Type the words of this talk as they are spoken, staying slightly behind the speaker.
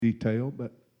detail,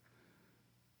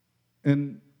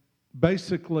 and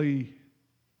basically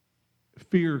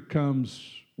fear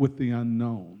comes with the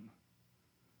unknown,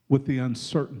 with the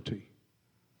uncertainty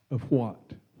of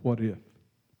what if,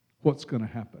 what's going to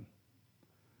happen.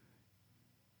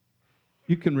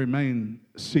 You can remain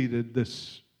seated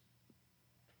this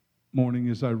morning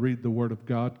as I read the Word of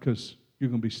God, because you're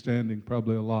going to be standing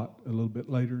probably a little bit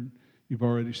later. You've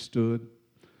already stood.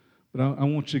 But I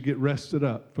want you to get rested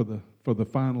up for the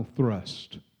final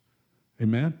thrust.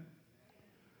 Amen?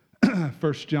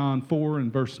 1 John 4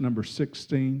 and verse number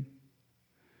 16.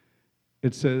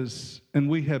 It says, "And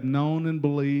we have known and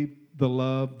believed the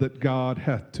love that God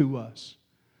hath to us.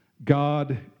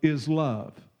 God is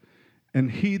love.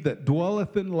 And he that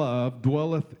dwelleth in love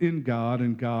dwelleth in God,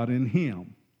 and God in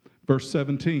him." Verse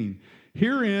 17,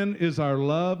 "Herein is our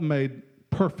love made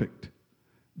perfect,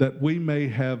 that we may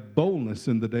have boldness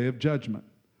in the day of judgment.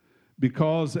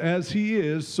 Because as he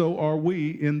is, so are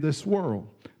we in this world."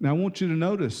 Now I want you to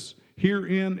notice,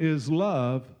 herein is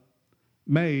love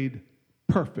made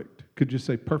perfect. Could you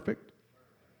say perfect?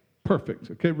 Perfect.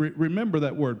 Okay, remember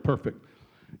that word, perfect.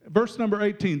 Verse number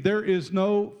 18, "There is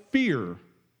no fear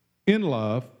in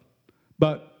love,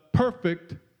 but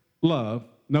perfect love."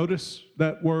 Notice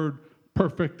that word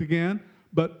perfect again.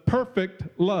 "But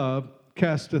perfect love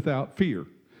casteth out fear,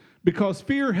 because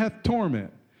fear hath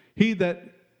torment. He that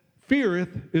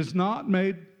feareth is not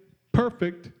made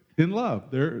perfect in love."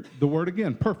 There, the word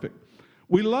again, perfect.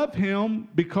 We love him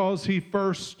because he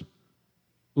first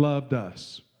loved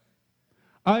us.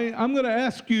 I'm going to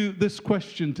ask you this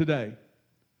question today.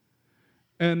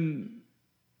 And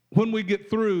when we get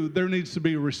through, there needs to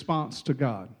be a response to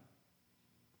God.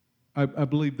 I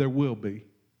believe there will be.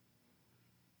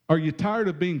 Are you tired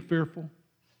of being fearful?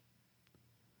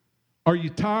 Are you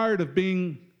tired of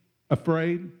being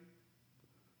afraid?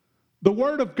 The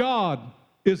Word of God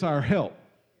is our help.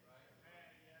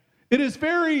 It is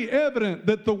very evident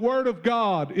that the Word of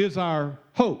God is our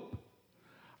hope.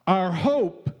 Our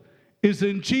hope is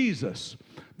in Jesus.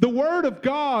 The Word of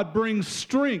God brings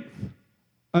strength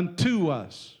unto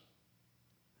us.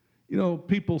 You know,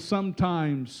 people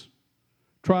sometimes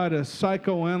try to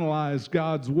psychoanalyze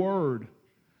God's Word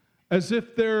as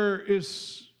if there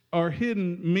are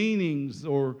hidden meanings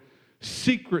or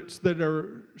secrets that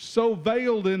are so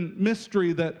veiled in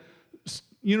mystery that,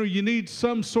 you know, you need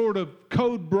some sort of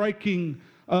code-breaking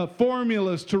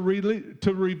formulas to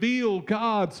reveal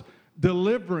God's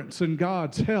deliverance and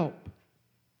God's help.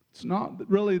 It's not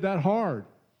really that hard.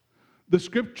 The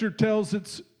Scripture tells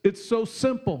it's so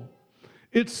simple.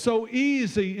 It's so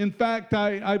easy. In fact,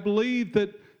 I believe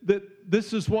that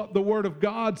this is what the Word of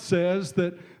God says,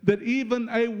 that even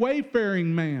a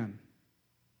wayfaring man,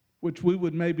 which we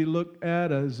would maybe look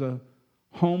at as a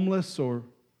homeless or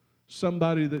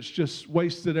somebody that's just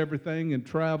wasted everything and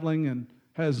traveling and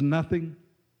has nothing.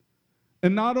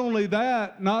 And not only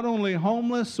that, not only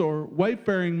homeless or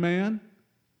wayfaring man,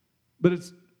 but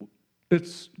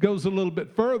it goes a little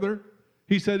bit further.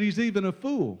 He said he's even a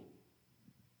fool.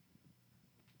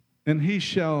 And he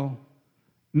shall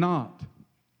not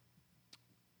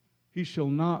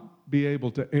be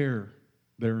able to err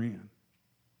therein.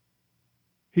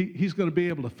 He's going to be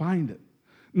able to find it.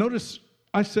 Notice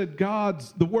I said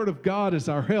the Word of God is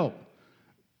our help.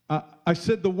 I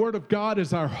said the Word of God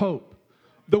is our hope.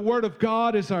 The Word of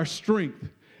God is our strength.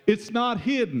 It's not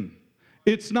hidden.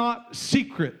 It's not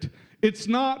secret. It's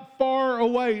not far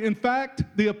away. In fact,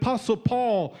 the Apostle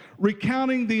Paul,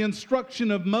 recounting the instruction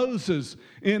of Moses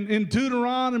in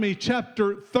Deuteronomy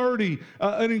chapter 30,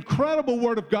 an incredible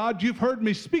word of God. You've heard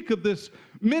me speak of this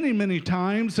many, many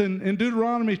times. In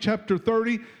Deuteronomy chapter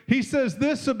 30, he says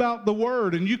this about the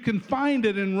word, and you can find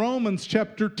it in Romans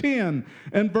chapter 10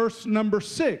 and verse number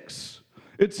 6.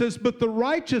 It says, "But the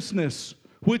righteousness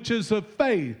which is of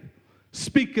faith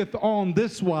speaketh on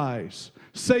this wise.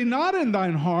 Say not in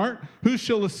thine heart, who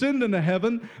shall ascend into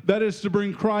heaven, that is to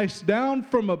bring Christ down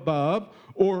from above,"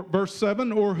 or verse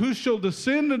 7, "or who shall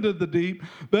descend into the deep,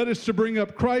 that is to bring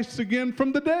up Christ again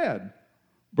from the dead."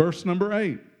 Verse number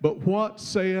 8, "But what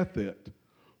saith it?"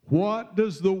 What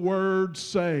does the Word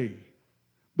say?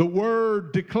 The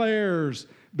Word declares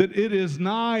that it is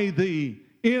nigh thee,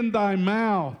 in thy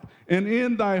mouth and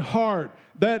in thy heart.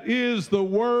 That is the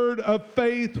word of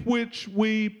faith which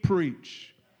we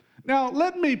preach. Now,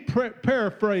 let me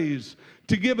paraphrase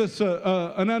to give us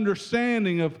an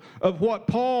understanding of what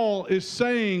Paul is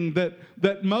saying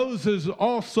that Moses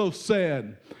also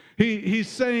said. He's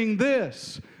saying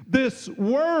this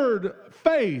word,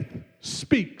 faith,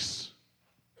 speaks.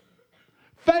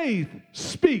 Faith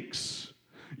speaks.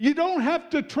 You don't have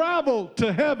to travel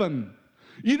to heaven.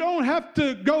 You don't have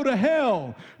to go to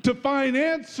hell to find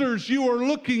answers you are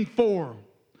looking for.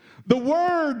 The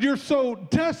word you're so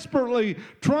desperately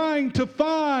trying to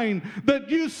find, that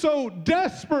you so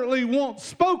desperately want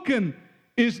spoken,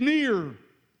 is near,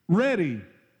 ready,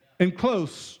 and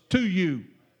close to you.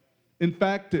 In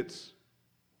fact, it's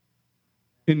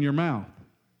in your mouth.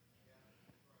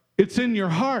 It's in your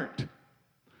heart.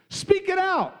 Speak it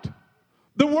out.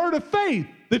 The word of faith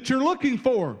that you're looking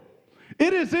for.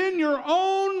 It is in your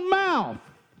own mouth.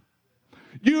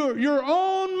 Your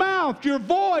own mouth, your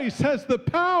voice has the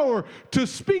power to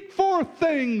speak forth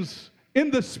things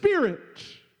in the Spirit.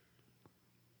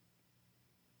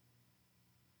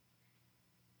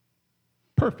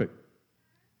 Perfect.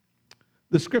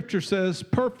 The scripture says,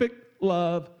 perfect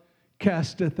love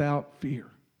casteth out fear.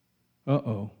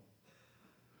 Uh-oh.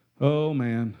 Oh,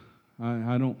 man.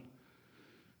 I don't.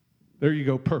 There you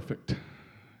go, perfect.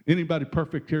 Anybody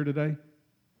perfect here today?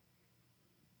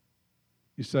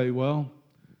 You say, well,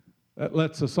 that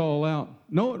lets us all out.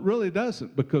 No, it really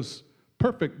doesn't, because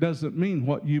perfect doesn't mean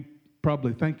what you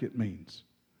probably think it means.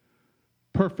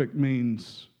 Perfect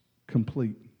means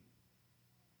complete.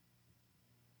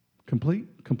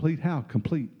 Complete? Complete how?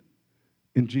 Complete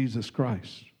in Jesus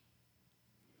Christ.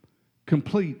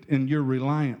 Complete in your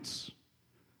reliance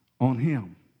on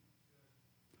Him.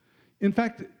 In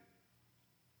fact,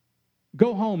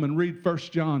 go home and read 1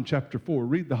 John chapter 4.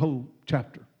 Read the whole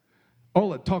chapter.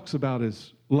 All it talks about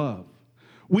is love.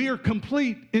 We are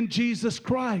complete in Jesus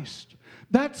Christ.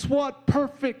 That's what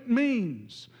perfect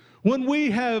means. When we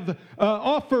have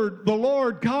offered the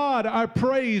Lord God our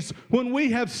praise, when we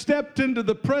have stepped into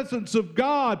the presence of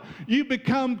God, you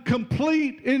become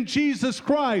complete in Jesus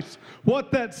Christ.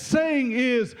 What that's saying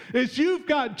is you've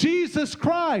got Jesus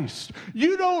Christ.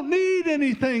 You don't need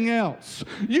anything else.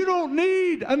 You don't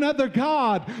need another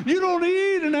God. You don't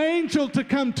need an angel to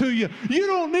come to you. You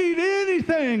don't need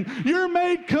anything. You're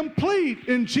made complete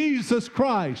in Jesus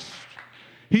Christ.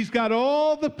 He's got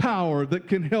all the power that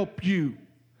can help you.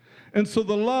 And so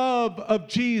the love of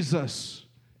Jesus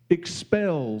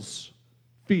expels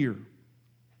fear.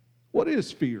 What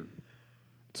is fear?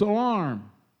 It's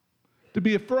alarm, to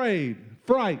be afraid,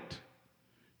 fright,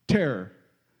 terror.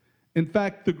 In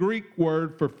fact, the Greek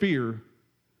word for fear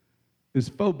is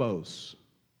phobos.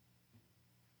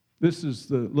 This is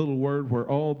the little word where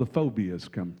all the phobias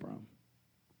come from.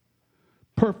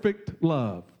 Perfect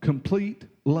love, complete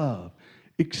love,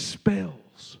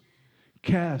 expels,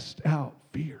 casts out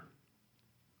fear.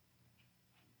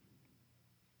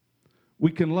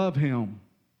 We can love Him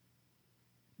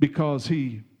because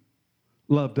He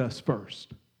loved us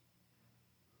first.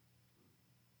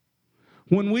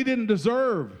 When we didn't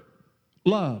deserve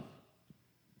love,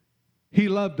 He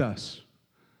loved us.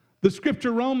 The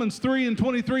scripture Romans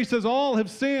 3:23 says, all have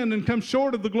sinned and come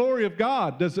short of the glory of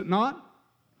God. Does it not?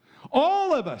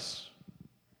 All of us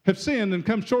have sinned and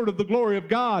come short of the glory of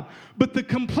God. But the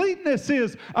completeness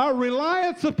is our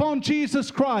reliance upon Jesus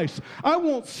Christ. I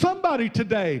want somebody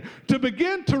today to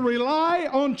begin to rely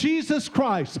on Jesus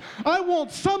Christ. I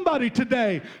want somebody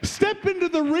today step into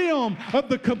the realm of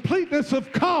the completeness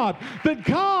of God. That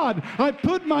God, I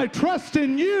put my trust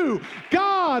in you.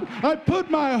 God, I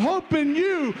put my hope in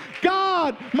you.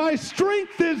 God, my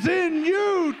strength is in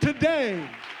you today.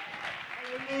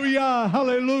 Hallelujah,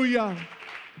 hallelujah.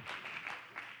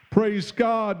 Praise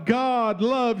God. God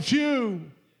loves you.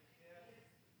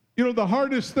 You know, the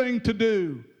hardest thing to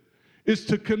do is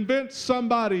to convince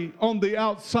somebody on the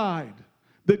outside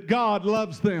that God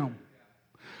loves them.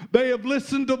 They have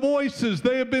listened to voices.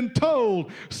 They have been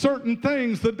told certain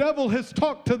things. The devil has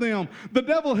talked to them. The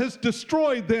devil has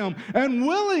destroyed them. And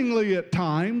willingly at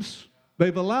times,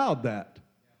 they've allowed that.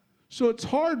 So it's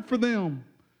hard for them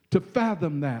to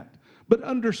fathom that. But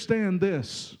understand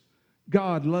this.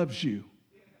 God loves you.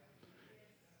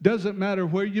 Doesn't matter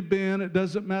where you've been. It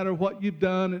doesn't matter what you've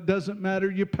done. It doesn't matter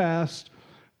your past.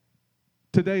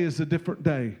 Today is a different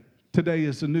day. Today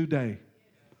is a new day.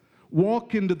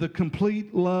 Walk into the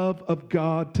complete love of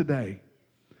God today.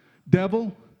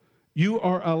 Devil, you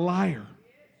are a liar.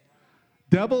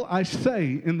 Devil, I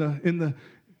say in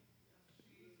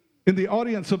the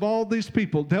audience of all these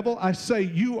people, devil, I say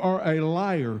you are a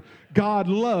liar. God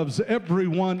loves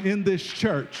everyone in this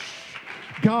church.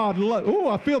 God loves. Oh,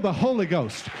 I feel the Holy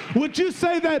Ghost. Would you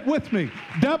say that with me?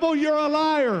 Devil, you're a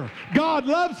liar. God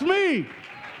loves me.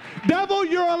 Devil,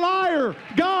 you're a liar.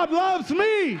 God loves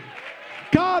me.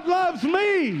 God loves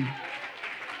me.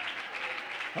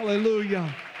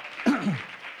 Hallelujah.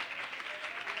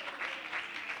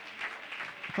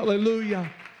 Hallelujah.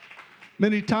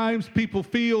 Many times people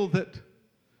feel that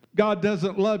God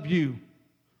doesn't love you.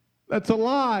 That's a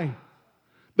lie.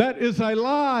 That is a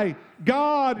lie.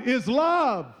 God is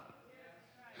love.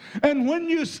 And when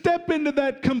you step into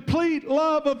that complete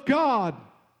love of God,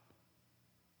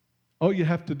 all you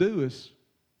have to do is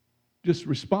just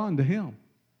respond to Him.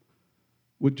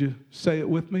 Would you say it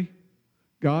with me?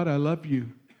 God, I love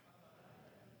you.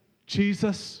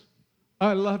 Jesus,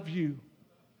 I love you.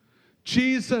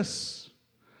 Jesus,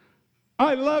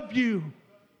 I love you.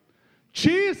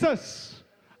 Jesus,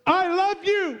 I love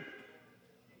you.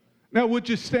 Now, would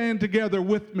you stand together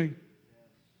with me?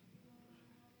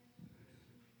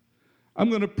 I'm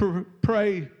going to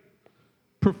pray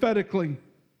prophetically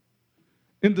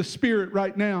in the Spirit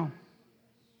right now.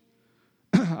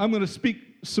 I'm going to speak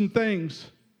some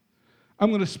things. I'm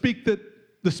going to speak that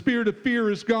the spirit of fear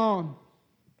is gone.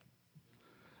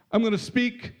 I'm going to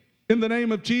speak in the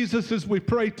name of Jesus as we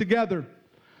pray together.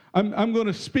 I'm going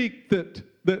to speak that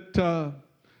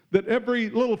every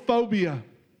little phobia,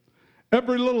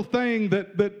 every little thing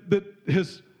that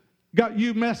has got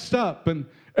you messed up, and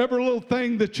every little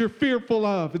thing that you're fearful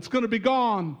of, it's going to be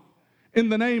gone in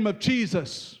the name of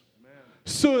Jesus. Amen.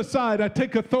 Suicide, I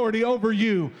take authority over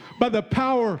you by the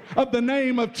power of the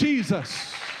name of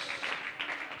Jesus.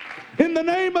 In the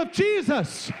name of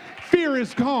Jesus, fear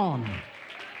is gone.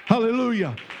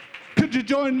 Hallelujah. Could you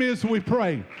join me as we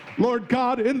pray? Lord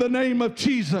God, in the name of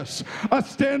Jesus, I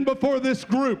stand before this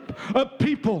group of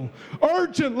people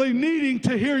urgently needing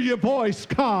to hear your voice,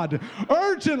 God,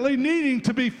 urgently needing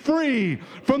to be free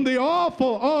from the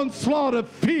awful onslaught of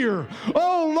fear.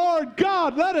 Oh, Lord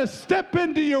God, let us step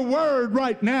into your word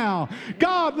right now.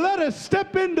 God, let us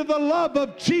step into the love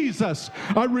of Jesus.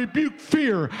 I rebuke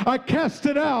fear. I cast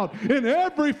it out in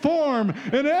every form,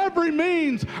 in every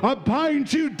means. I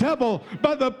bind you, devil,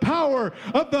 by the power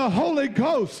of the Holy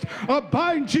Ghost. I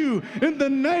bind you in the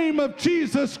name of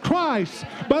Jesus Christ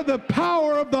by the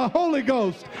power of the Holy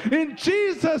Ghost. In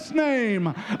Jesus'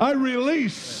 name, I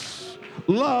release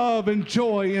love and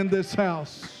joy in this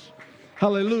house.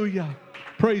 Hallelujah.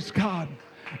 Praise God.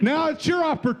 Now it's your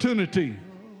opportunity.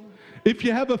 If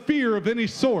you have a fear of any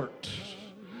sort,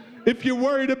 if you're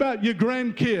worried about your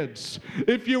grandkids,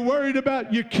 if you're worried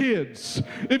about your kids,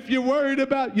 if you're worried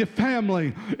about your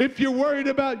family, if you're worried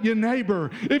about your neighbor,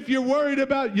 if you're worried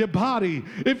about your body,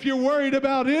 if you're worried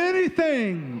about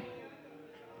anything,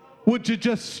 would you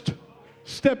just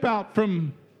step out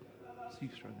from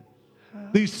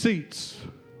these seats?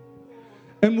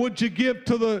 And would you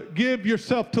give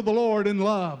yourself to the Lord in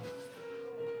love?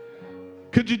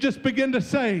 Could you just begin to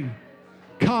say,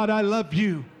 God, I love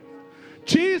you.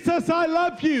 Jesus, I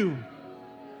love you.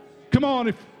 Come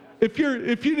on, if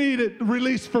you need it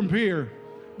released from fear,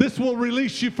 this will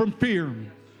release you from fear.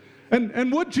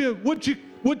 And would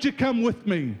you come with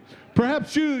me?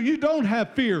 Perhaps you don't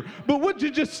have fear, but would you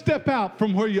just step out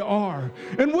from where you are?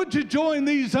 And would you join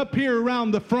these up here around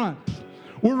the front?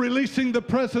 We're releasing the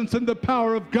presence and the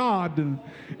power of God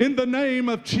in the name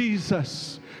of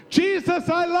Jesus. Jesus,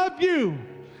 I love you.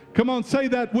 Come on, say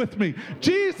that with me.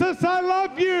 Jesus, I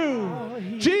love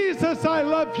you. Jesus, I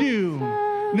love you.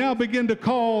 Now begin to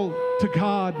call to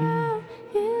God.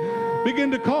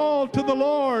 Begin to call to the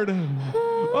Lord.